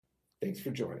Thanks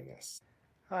for joining us.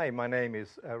 Hi, my name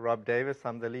is Rob Davis.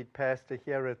 I'm the lead pastor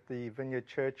here at the Vineyard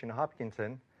Church in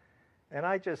Hopkinton. And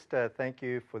I just thank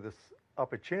you for this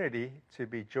opportunity to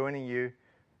be joining you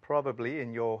probably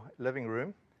in your living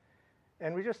room.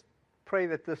 And we just pray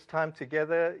that this time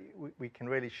together we can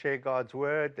really share God's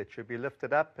word, that you'll be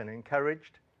lifted up and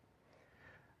encouraged.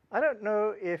 I don't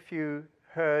know if you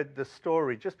heard the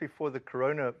story just before the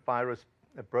coronavirus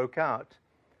broke out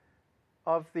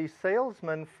of the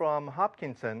salesman from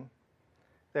Hopkinton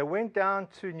that went down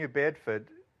to New Bedford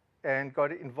and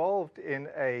got involved in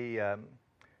a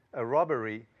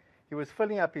robbery. He was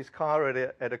filling up his car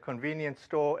at a convenience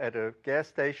store, at a gas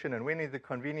station, and went into the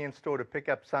convenience store to pick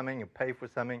up something and pay for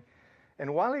something.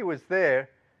 And while he was there,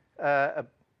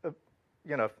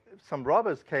 some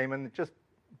robbers came and just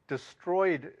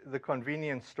destroyed the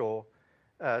convenience store,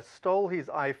 stole his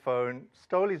iPhone,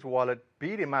 stole his wallet,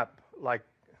 beat him up like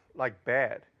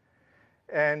bad.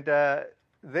 And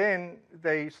then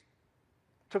they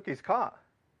took his car.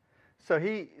 So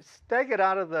he staggered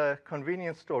out of the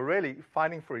convenience store, really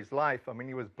fighting for his life. I mean,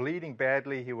 he was bleeding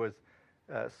badly. He was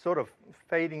sort of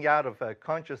fading out of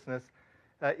consciousness.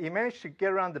 He managed to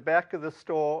get around the back of the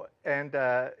store, and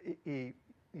he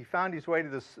found his way to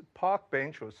this park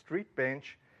bench or street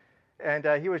bench, and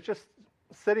he was just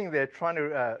sitting there trying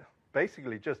to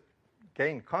basically just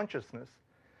gain consciousness.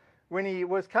 When he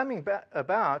was coming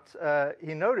about,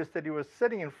 he noticed that he was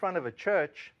sitting in front of a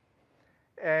church,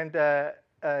 and a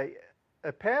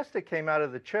pastor came out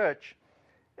of the church,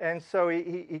 and so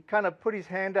he kind of put his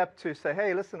hand up to say,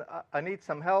 "Hey, listen, I need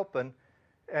some help," and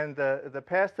the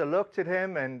pastor looked at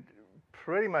him and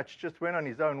pretty much just went on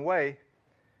his own way,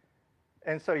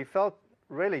 and so he felt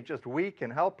really just weak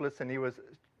and helpless, and he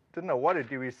didn't know what to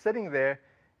do. He was sitting there,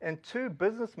 and two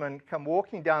businessmen come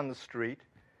walking down the street,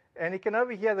 and he can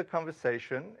overhear the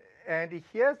conversation, and he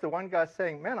hears the one guy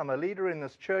saying, "Man, I'm a leader in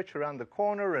this church around the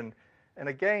corner," and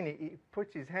again, he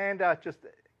puts his hand out, just,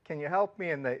 "Can you help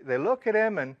me?" And they look at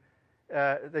him, and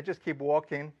they just keep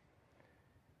walking,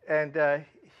 and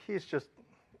he's just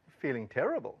feeling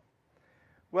terrible.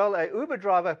 Well, a Uber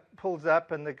driver pulls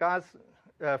up, and the guy's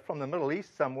from the Middle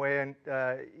East somewhere, and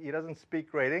he doesn't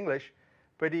speak great English,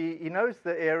 but he knows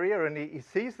the area, and he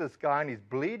sees this guy, and he's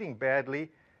bleeding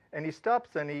badly. And he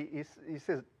stops and he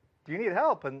says, "Do you need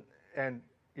help?" And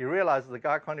he realizes the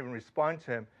guy can't even respond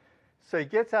to him. So he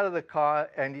gets out of the car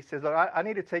and he says, "Look, I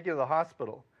need to take you to the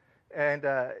hospital." And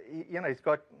he's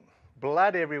got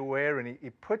blood everywhere, and he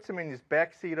puts him in his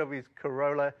back seat of his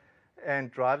Corolla and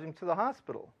drives him to the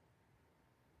hospital.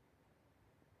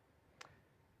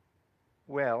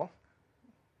 Well,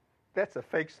 that's a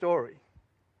fake story.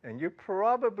 And you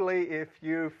probably, if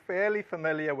you're fairly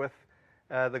familiar with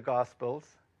the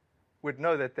Gospels, would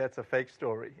know that that's a fake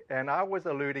story. And I was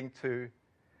alluding to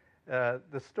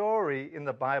the story in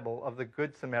the Bible of the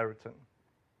Good Samaritan.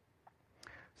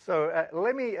 So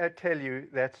let me tell you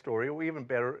that story, or even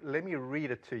better, let me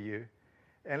read it to you,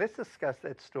 and let's discuss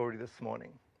that story this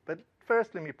morning. But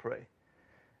first, let me pray.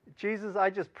 Jesus,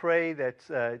 I just pray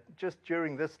that just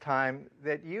during this time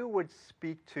that you would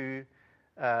speak to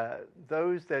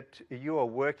those that you are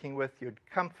working with. You'd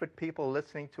comfort people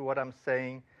listening to what I'm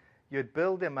saying. You'd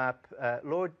build them up.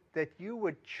 Lord, that you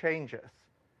would change us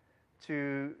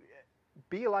to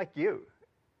be like you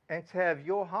and to have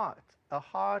your heart, a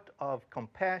heart of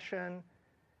compassion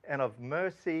and of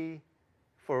mercy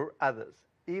for others,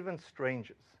 even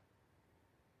strangers.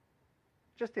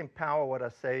 Just empower what I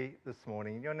say this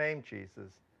morning. In your name,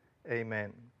 Jesus,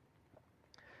 amen.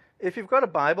 If you've got a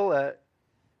Bible,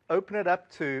 open it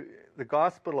up to the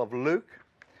Gospel of Luke.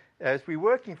 As we're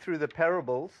working through the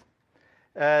parables,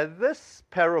 this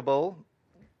parable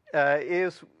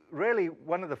is really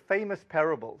one of the famous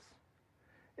parables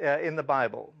in the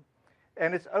Bible.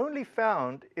 And it's only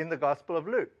found in the Gospel of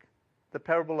Luke, the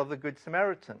parable of the Good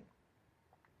Samaritan.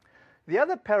 The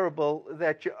other parable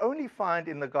that you only find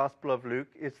in the Gospel of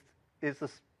Luke is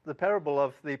the parable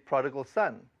of the prodigal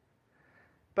son.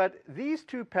 But these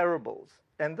two parables,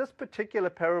 and this particular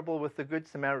parable with the Good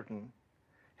Samaritan,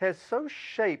 has so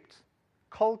shaped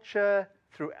culture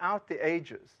throughout the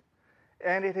ages,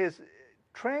 and it has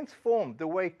transformed the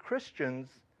way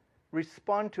Christians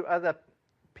respond to other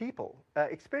people,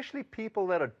 especially people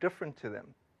that are different to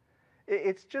them.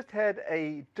 It's just had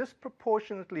a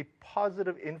disproportionately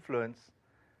positive influence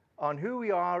on who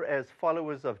we are as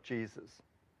followers of Jesus.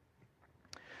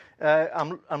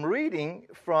 I'm reading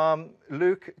from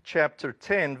Luke chapter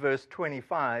 10, verse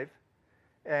 25.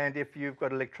 And if you've got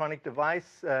an electronic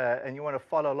device and you want to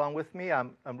follow along with me,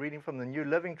 I'm reading from the New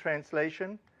Living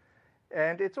Translation.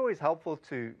 And it's always helpful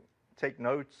to take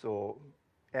notes or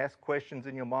ask questions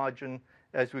in your margin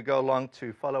as we go along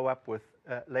to follow up with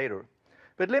later.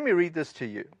 But let me read this to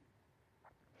you.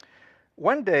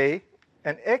 One day,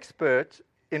 an expert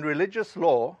in religious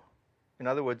law, in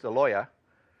other words, a lawyer,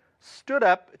 stood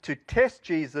up to test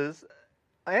Jesus,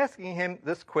 asking him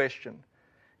this question: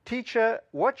 "Teacher,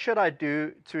 what should I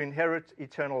do to inherit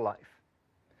eternal life?"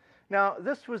 Now,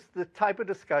 this was the type of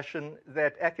discussion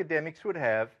that academics would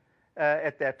have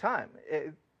at that time.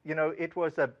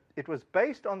 It was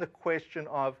based on the question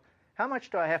of, how much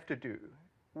do I have to do?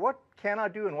 What can I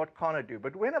do and what can't I do?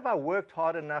 But when have I worked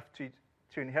hard enough to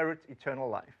inherit eternal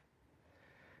life?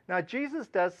 Now, Jesus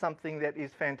does something that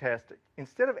is fantastic.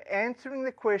 Instead of answering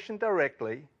the question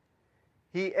directly,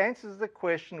 he answers the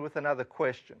question with another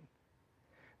question.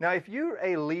 Now, if you're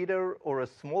a leader or a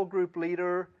small group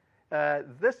leader,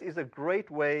 this is a great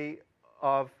way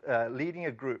of leading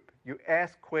a group. You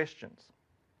ask questions.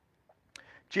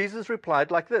 Jesus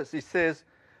replied like this. He says,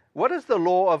 "What does the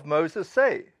law of Moses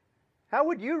say? How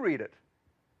would you read it?"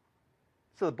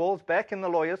 So the ball's back in the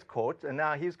lawyer's court, and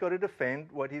now he's got to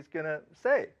defend what he's going to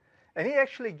say. And he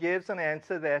actually gives an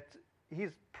answer that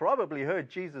he's probably heard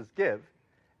Jesus give,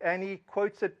 and he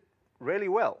quotes it really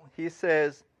well. He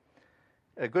says,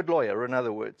 a good lawyer, in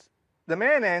other words, "The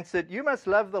man answered, 'You must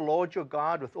love the Lord your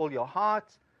God with all your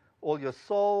heart, all your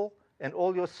soul, and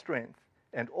all your strength,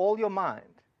 and all your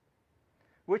mind,'"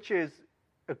 which is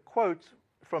a quote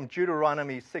from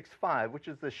Deuteronomy 6:5, which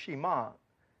is the Shema,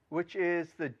 which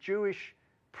is the Jewish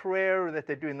prayer that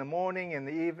they do in the morning and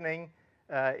the evening.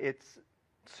 It's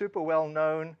super well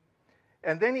known.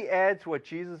 And then he adds what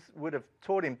Jesus would have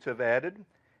taught him to have added: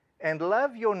 "And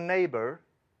love your neighbor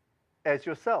as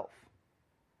yourself."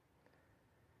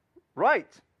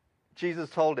 "Right," Jesus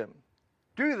told him.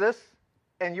 "Do this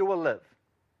and you will live."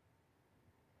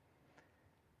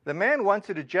 The man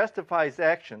wanted to justify his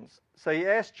actions, so he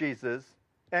asked Jesus,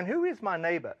 "And who is my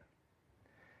neighbor?"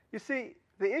 You see,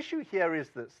 the issue here is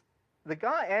this. The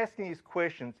guy asking these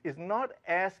questions is not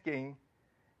asking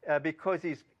because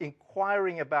he's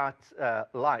inquiring about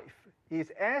life. He's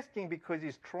asking because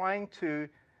he's trying to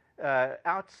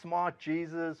outsmart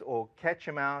Jesus or catch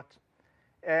him out.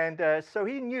 And so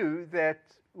he knew that,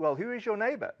 well, who is your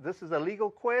neighbor? This is a legal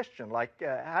question. Like,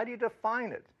 how do you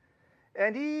define it?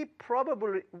 And he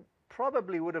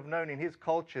probably would have known in his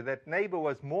culture that neighbor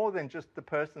was more than just the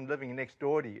person living next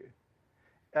door to you.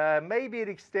 Maybe it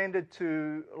extended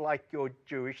to like your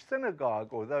Jewish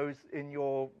synagogue or those in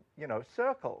your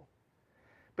circle.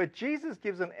 But Jesus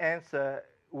gives an answer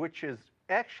which is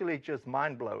actually just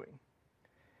mind-blowing.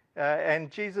 And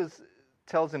Jesus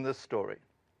tells him this story.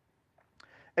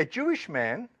 A Jewish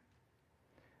man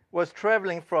was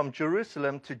traveling from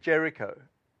Jerusalem to Jericho,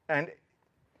 and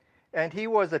he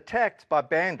was attacked by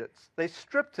bandits. They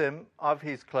stripped him of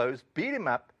his clothes, beat him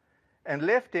up, and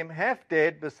left him half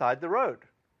dead beside the road.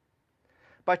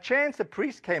 By chance, a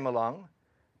priest came along,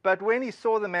 but when he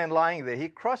saw the man lying there, he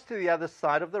crossed to the other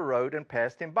side of the road and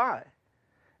passed him by.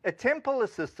 A temple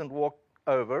assistant walked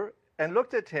over and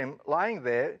looked at him lying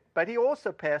there, but he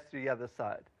also passed to the other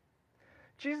side.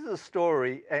 Jesus'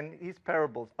 story and his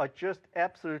parables are just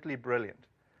absolutely brilliant.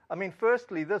 I mean,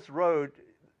 firstly, this road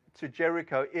to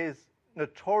Jericho is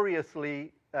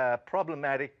notoriously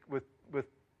problematic with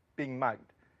being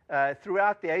mugged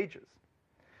throughout the ages.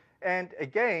 And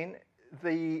again,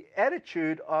 the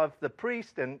attitude of the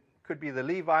priest, and could be the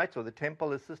Levite or the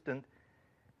temple assistant,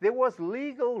 there was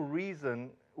legal reason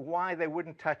why they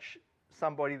wouldn't touch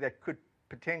somebody that could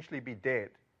potentially be dead,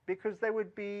 because they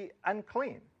would be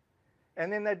unclean.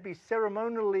 And then they'd be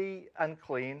ceremonially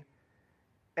unclean.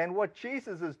 And what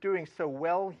Jesus is doing so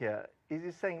well here is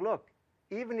he's saying, look,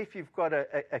 even if you've got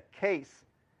a case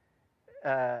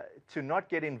to not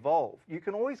get involved, you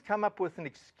can always come up with an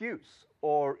excuse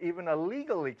or even a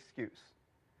legal excuse.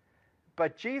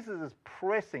 But Jesus is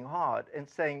pressing hard and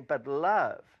saying, but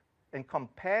love and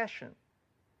compassion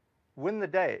win the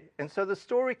day. And so the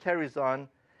story carries on,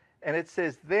 and it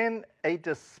says, then a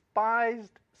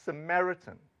despised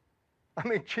Samaritan. I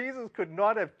mean, Jesus could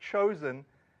not have chosen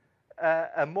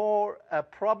a more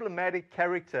problematic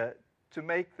character to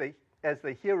make as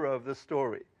the hero of the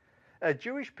story.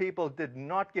 Jewish people did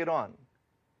not get on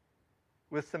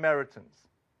with Samaritans.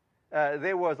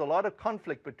 There was a lot of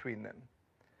conflict between them.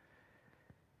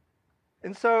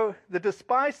 And so the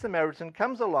despised Samaritan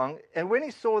comes along, and when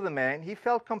he saw the man, he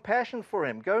felt compassion for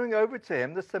him. Going over to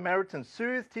him, the Samaritan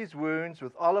soothed his wounds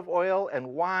with olive oil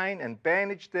and wine and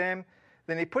bandaged them.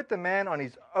 Then he put the man on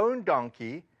his own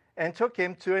donkey and took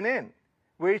him to an inn,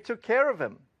 where he took care of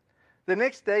him. The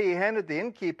next day he handed the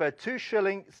innkeeper 2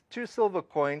 silver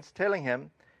coins, telling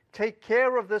him, take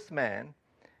care of this man.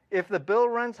 If the bill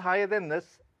runs higher than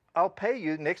this, I'll pay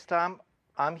you next time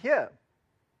I'm here.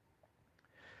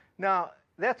 Now,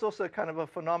 that's also kind of a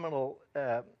phenomenal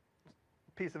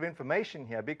piece of information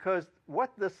here, because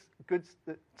what this Good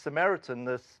Samaritan,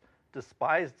 this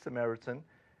despised Samaritan,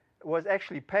 was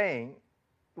actually paying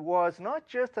was not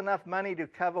just enough money to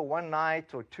cover one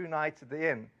night or 2 nights at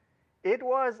the inn. It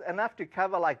was enough to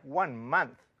cover like 1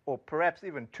 month or perhaps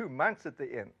even 2 months at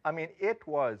the inn. I mean, it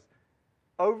was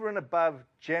over and above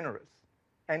generous.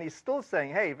 And he's still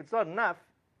saying, hey, if it's not enough,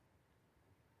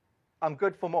 I'm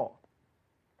good for more.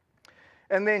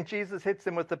 And then Jesus hits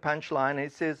him with the punchline, and he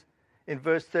says in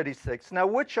verse 36, now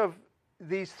which of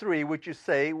these three would you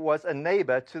say was a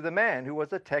neighbor to the man who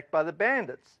was attacked by the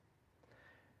bandits?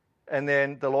 And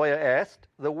then the lawyer asked,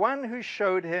 the one who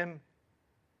showed him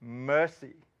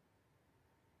mercy.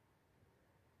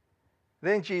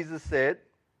 Then Jesus said,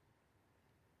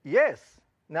 yes,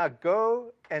 now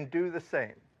go and do the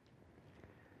same.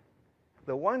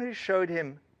 The one who showed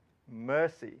him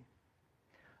mercy.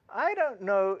 I don't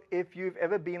know if you've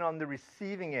ever been on the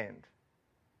receiving end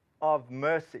of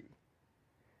mercy,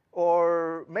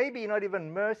 or maybe not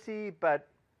even mercy, but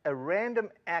a random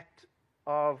act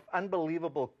of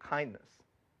unbelievable kindness.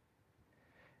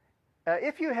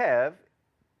 If you have,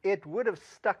 it would have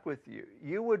stuck with you.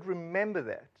 You would remember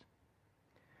that.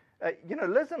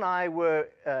 Liz and I were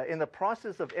in the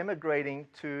process of emigrating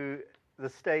to the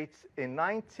States in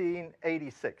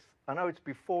 1986. I know it's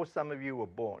before some of you were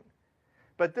born.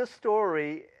 But this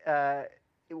story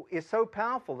is so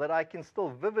powerful that I can still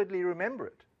vividly remember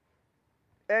it.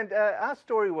 And our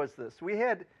story was this. We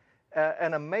had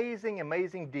an amazing,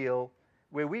 amazing deal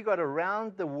where we got a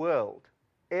round-the-world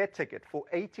air ticket for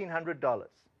 $1,800.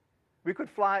 We could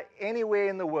fly anywhere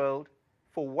in the world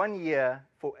for 1 year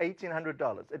for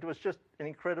 $1,800. It was just an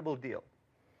incredible deal.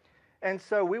 And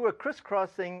so we were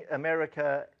crisscrossing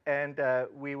America, and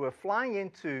we were flying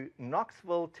into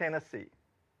Knoxville, Tennessee.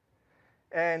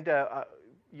 And,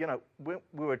 we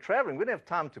were traveling. We didn't have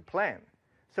time to plan.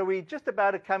 So we just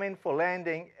about to come in for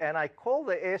landing, and I called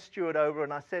the air steward over,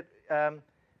 and I said,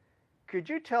 could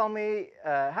you tell me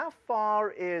how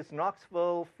far is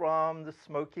Knoxville from the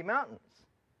Smoky Mountains,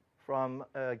 from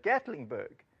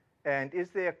Gatlinburg? And is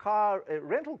there a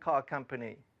rental car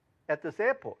company at this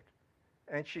airport?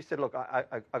 And she said, look,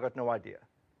 I got no idea.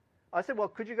 I said, well,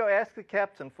 could you go ask the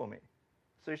captain for me?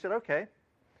 So she said, okay.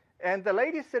 And the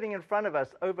lady sitting in front of us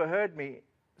overheard me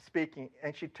speaking,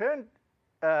 and she turned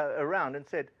around and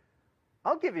said,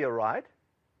 I'll give you a ride.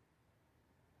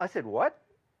 I said, what?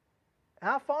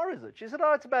 How far is it? She said,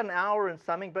 oh, it's about an hour and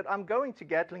something, but I'm going to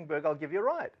Gatlinburg. I'll give you a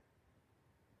ride.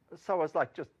 So I was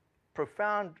like, just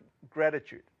profound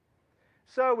gratitude.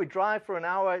 So we drive for an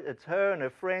hour. It's her and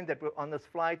her friend that were on this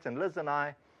flight, and Liz and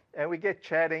I, and we get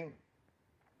chatting.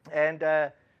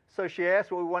 And so she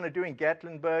asked what we want to do in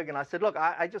Gatlinburg, and I said, look,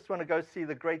 I just want to go see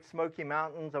the Great Smoky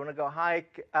Mountains. I want to go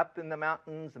hike up in the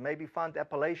mountains and maybe find the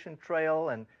Appalachian Trail,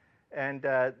 and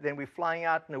then we're flying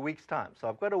out in a week's time. So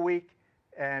I've got a week,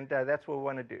 and that's what we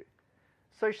want to do.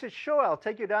 So she said, sure, I'll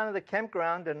take you down to the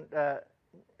campground and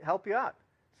help you out.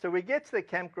 So we get to the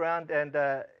campground, and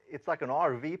it's like an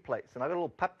RV place, and I got a little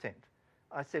pup tent.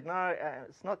 I said, no,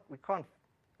 it's not. We can't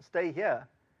stay here.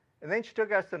 And then she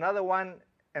took us to another one,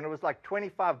 and it was like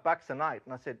 $25 a night.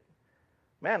 And I said,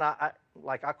 man, I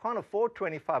can't afford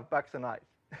 $25 a night.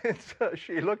 And so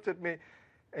she looked at me,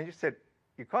 and she said,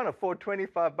 you can't afford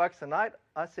 $25 a night?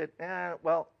 I said,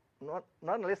 well, not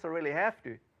unless I really have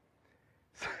to.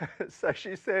 So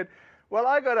she said, well,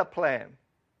 I got a plan.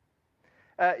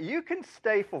 You can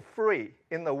stay for free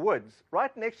in the woods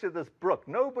right next to this brook.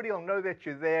 Nobody will know that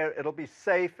you're there. It'll be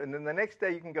safe. And then the next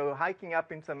day you can go hiking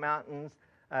up into the mountains.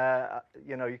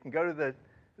 You can go to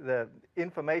the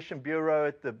information bureau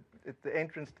at the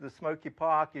entrance to the Smoky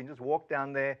Park. You can just walk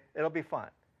down there. It'll be fine.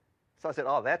 So I said,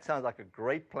 oh, that sounds like a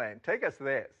great plan. Take us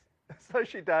there. So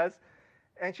she does.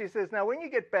 And she says, now when you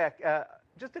get back,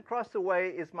 just across the way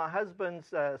is my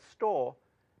husband's store.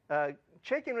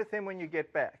 Check in with him when you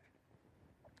get back.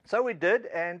 So we did,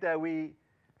 and we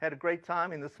had a great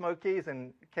time in the Smokies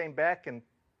and came back and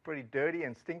pretty dirty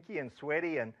and stinky and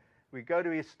sweaty. And we go to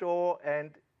his store,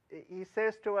 and he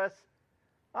says to us,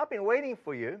 I've been waiting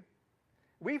for you.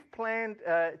 We've planned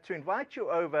to invite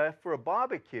you over for a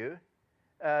barbecue,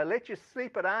 let you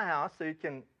sleep at our house so you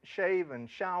can shave and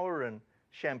shower and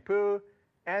shampoo,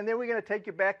 and then we're going to take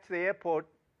you back to the airport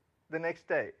the next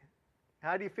day.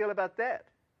 How do you feel about that?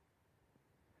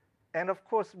 And of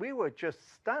course, we were just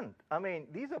stunned. I mean,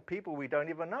 these are people we don't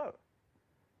even know.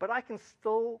 But I can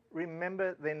still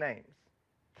remember their names,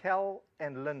 Cal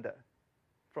and Linda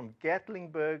from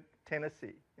Gatlinburg,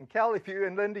 Tennessee. And Cal,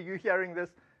 and Linda, you hearing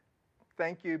this,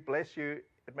 thank you, bless you.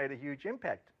 It made a huge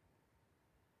impact.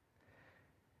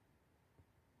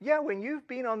 yeah, when you've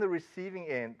been on the receiving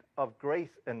end of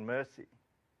grace and mercy,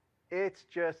 it's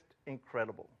just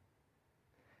incredible.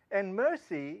 And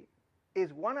mercy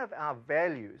is one of our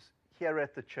values here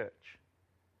at the church.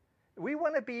 We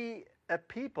want to be a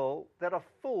people that are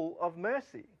full of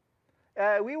mercy.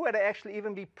 We want to actually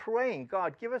even be praying,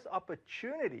 God, give us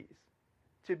opportunities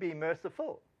to be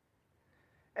merciful.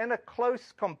 And a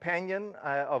close companion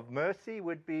of mercy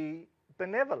would be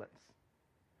benevolence.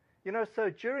 You know, so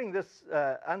during this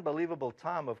unbelievable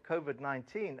time of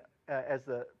COVID-19, as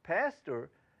a pastor,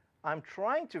 I'm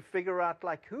trying to figure out,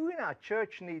 like, who in our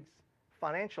church needs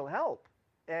financial help,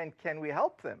 and can we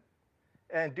help them?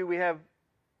 And do we have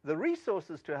the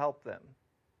resources to help them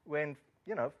when,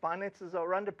 you know, finances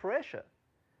are under pressure?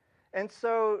 And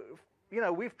so, you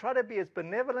know, we've tried to be as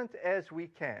benevolent as we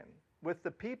can with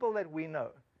the people that we know.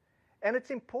 And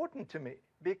it's important to me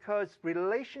because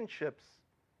relationships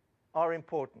are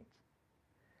important.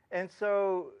 And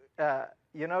so,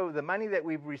 you know, the money that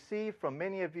we've received from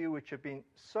many of you, which have been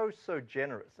so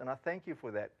generous, and I thank you for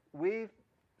that, we've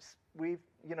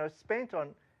you know, spent on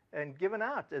and given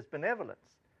out as benevolence,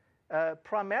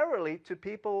 primarily to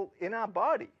people in our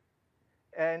body.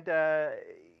 And,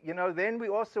 you know, then we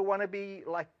also want to be,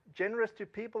 like, generous to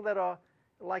people that are,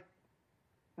 like,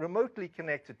 remotely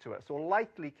connected to us or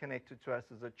lightly connected to us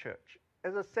as a church,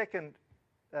 as a second,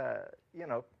 you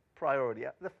know, priority.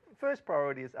 The first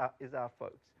priority is our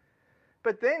folks.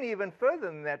 But then even further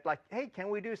than that, like, hey, can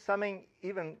we do something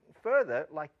even further,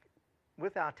 like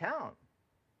with our town?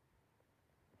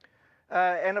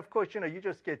 And of course, you know, you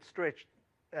just get stretched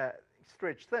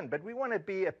thin. But we want to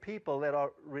be a people that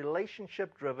are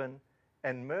relationship-driven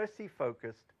and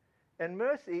mercy-focused. And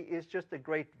mercy is just a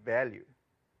great value.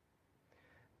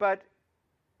 But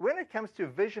when it comes to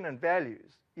vision and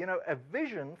values, you know, a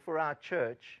vision for our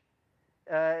church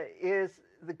is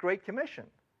the Great Commission.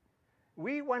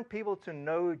 We want people to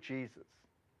know Jesus,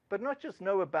 but not just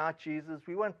know about Jesus.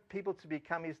 We want people to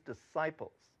become his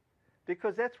disciples,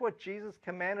 because that's what Jesus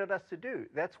commanded us to do.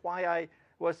 That's why I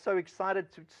was so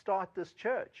excited to start this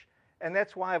church. And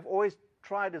that's why I've always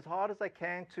tried as hard as I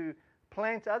can to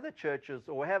plant other churches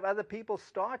or have other people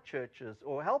start churches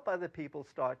or help other people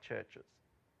start churches.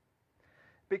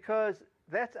 Because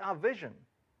that's our vision.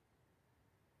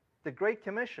 The Great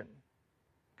Commission.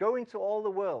 Go into all the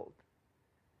world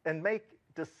and make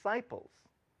disciples,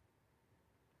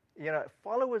 you know,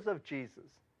 followers of Jesus.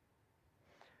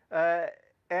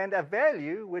 And a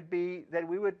value would be that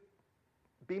we would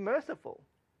be merciful.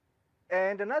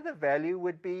 And another value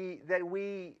would be that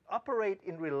we operate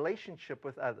in relationship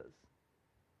with others.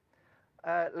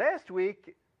 Last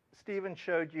week, Stephen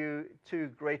showed you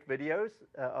two great videos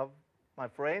of my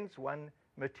friends, one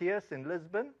Matthias in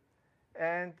Lisbon,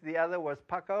 and the other was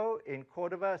Paco in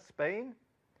Cordova, Spain.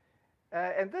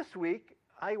 And this week,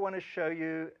 I want to show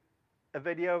you a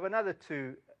video of another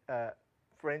two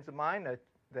friends of mine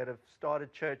that have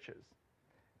started churches.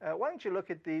 Why don't you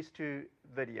look at these two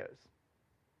videos?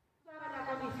 La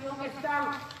condición que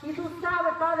están, y tú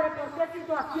sabes, Padre, por qué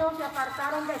situación se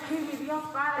apartaron de ti, mi Dios,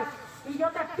 Padre. Y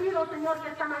yo te pido, Señor, que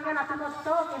esta mañana tú nos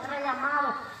toques, Rey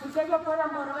amado, y que ellos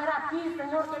puedan volver a ti,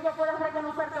 Señor, que ellos puedan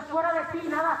reconocer que fuera de ti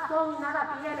nada son y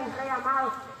nada tienen, Rey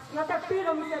amado. Yo te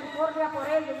pido misericordia por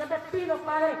ellos. Yo te pido,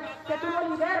 Padre, que tú los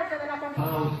libertes de la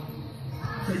condición.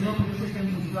 Señor, yo sé que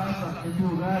en tus casas, en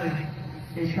tus hogares,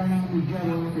 están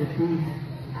humillando ante ti.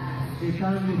 Hi,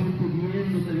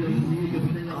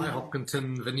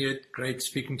 Hopkinton Vineyard. Great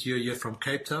speaking to you here from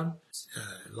Cape Town.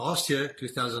 Last year,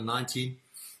 2019,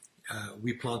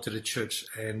 we planted a church,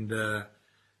 and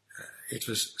it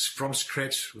was from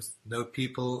scratch with no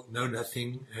people, no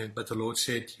nothing. But the Lord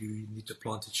said, you need to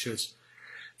plant a church.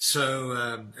 So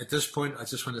at this point, I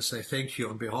just want to say thank you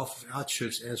on behalf of our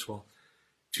church as well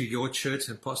to your church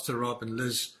and Pastor Rob and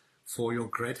Liz for your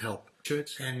great help.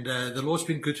 Church, and the Lord's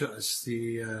been good to us.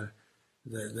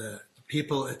 The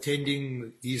people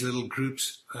attending these little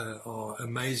groups are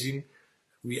amazing.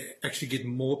 We actually get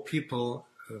more people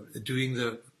doing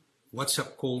the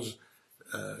WhatsApp calls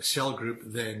cell group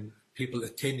than people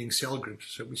attending cell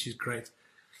groups, so which is great.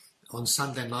 On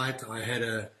Sunday night, I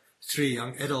had 3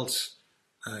 young adults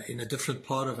in a different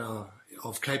part of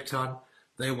Cape Town.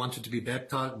 They wanted to be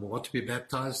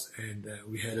baptized, and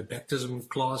we had a baptism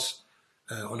class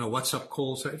on a WhatsApp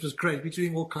call. So it was great. We're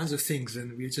doing all kinds of things,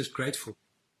 and we're just grateful.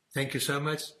 Thank you so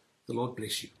much. The Lord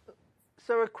bless you.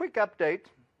 So a quick update.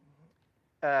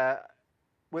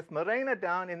 With Morena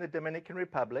down in the Dominican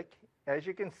Republic, as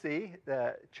you can see,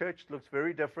 the church looks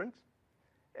very different.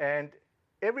 And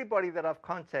everybody that I've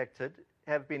contacted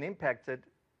have been impacted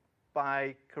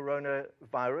by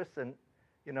coronavirus and,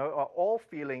 you know, are all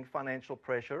feeling financial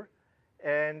pressure.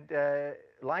 and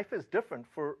life is different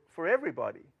for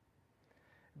everybody.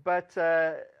 But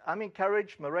I'm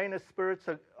encouraged. Morena's spirits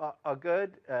are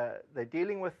good. They're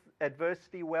dealing with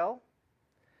adversity well.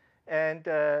 And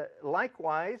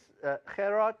likewise,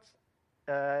 Gerard,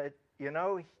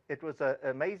 it was an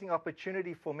amazing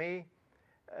opportunity for me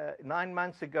 9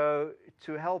 months ago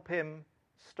to help him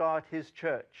start his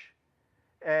church.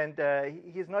 And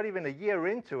he's not even a year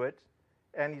into it,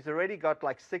 and he's already got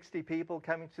like 60 people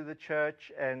coming to the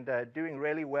church and doing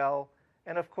really well.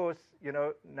 And of course,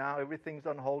 now everything's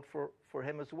on hold for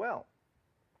him as well.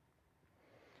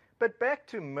 But back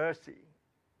to mercy.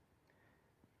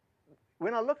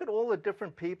 When I look at all the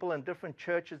different people and different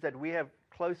churches that we have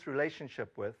close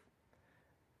relationship with,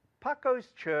 Paco's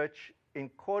church in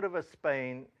Córdoba,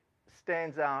 Spain,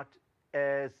 stands out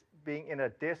as being in a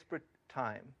desperate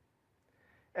time.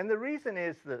 And the reason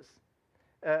is this.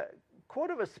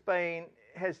 Córdoba, Spain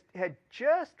had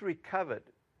just recovered,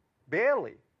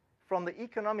 barely, from the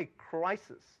economic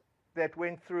crisis that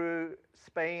went through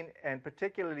Spain and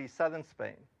particularly southern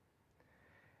Spain.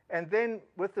 And then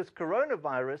with this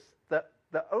coronavirus,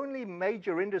 the only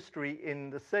major industry in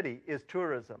the city is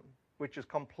tourism, which is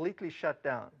completely shut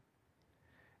down.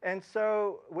 And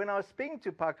so when I was speaking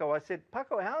to Paco, I said,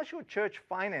 Paco, how's your church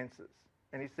finances?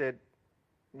 And he said,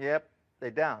 yep, they're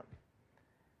down.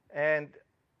 And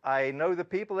I know the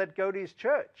people that go to his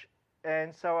church.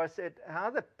 And so I said, how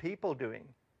are the people doing?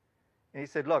 And he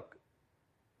said, look,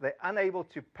 they're unable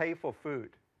to pay for food.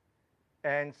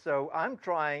 And so I'm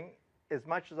trying as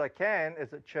much as I can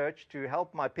as a church to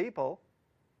help my people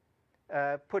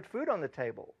put food on the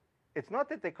table. It's not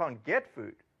that they can't get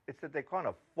food. It's that they can't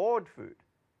afford food.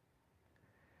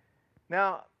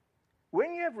 Now,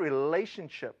 when you have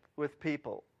relationship with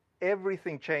people,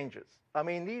 everything changes. I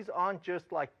mean, these aren't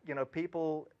just like,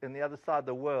 people in the other side of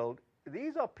the world.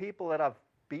 These are people that I've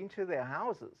been to their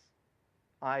houses.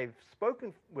 I've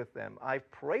spoken with them. I've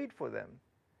prayed for them.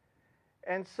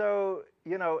 And so,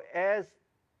 as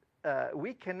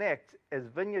we connect as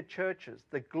Vineyard churches,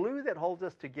 the glue that holds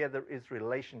us together is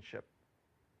relationship.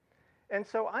 And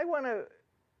so I want to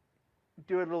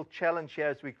do a little challenge here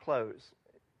as we close.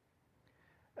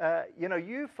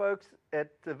 You folks at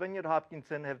the Vineyard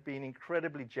Hopkinton have been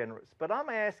incredibly generous. But I'm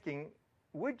asking,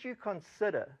 would you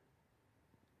consider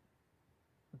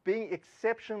being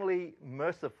exceptionally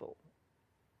merciful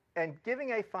and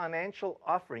giving a financial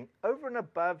offering over and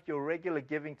above your regular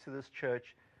giving to this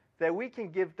church that we can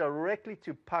give directly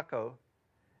to Paco,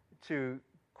 to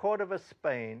Córdoba,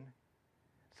 Spain,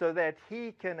 so that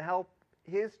he can help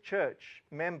his church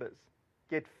members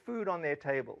get food on their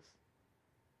tables?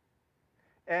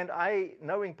 And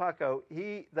knowing Paco,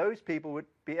 those people would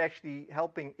be actually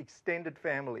helping extended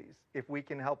families if we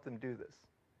can help them do this.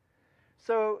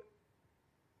 So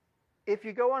if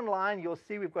you go online, you'll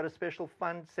see we've got a special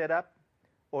fund set up.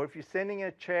 Or if you're sending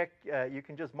a check, you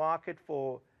can just mark it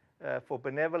for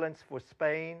Benevolence for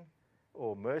Spain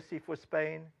or Mercy for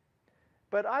Spain.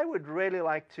 But I would really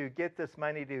like to get this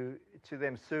money to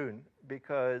them soon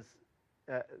because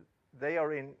they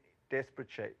are in desperate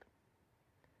shape.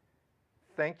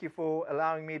 Thank you for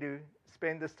allowing me to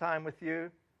spend this time with you.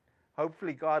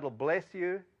 Hopefully God will bless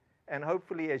you. And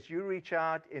hopefully as you reach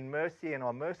out in mercy and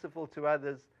are merciful to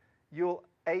others, you'll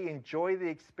enjoy the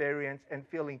experience and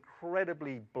feel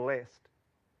incredibly blessed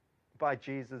by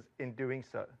Jesus in doing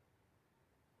so.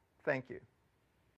 Thank you.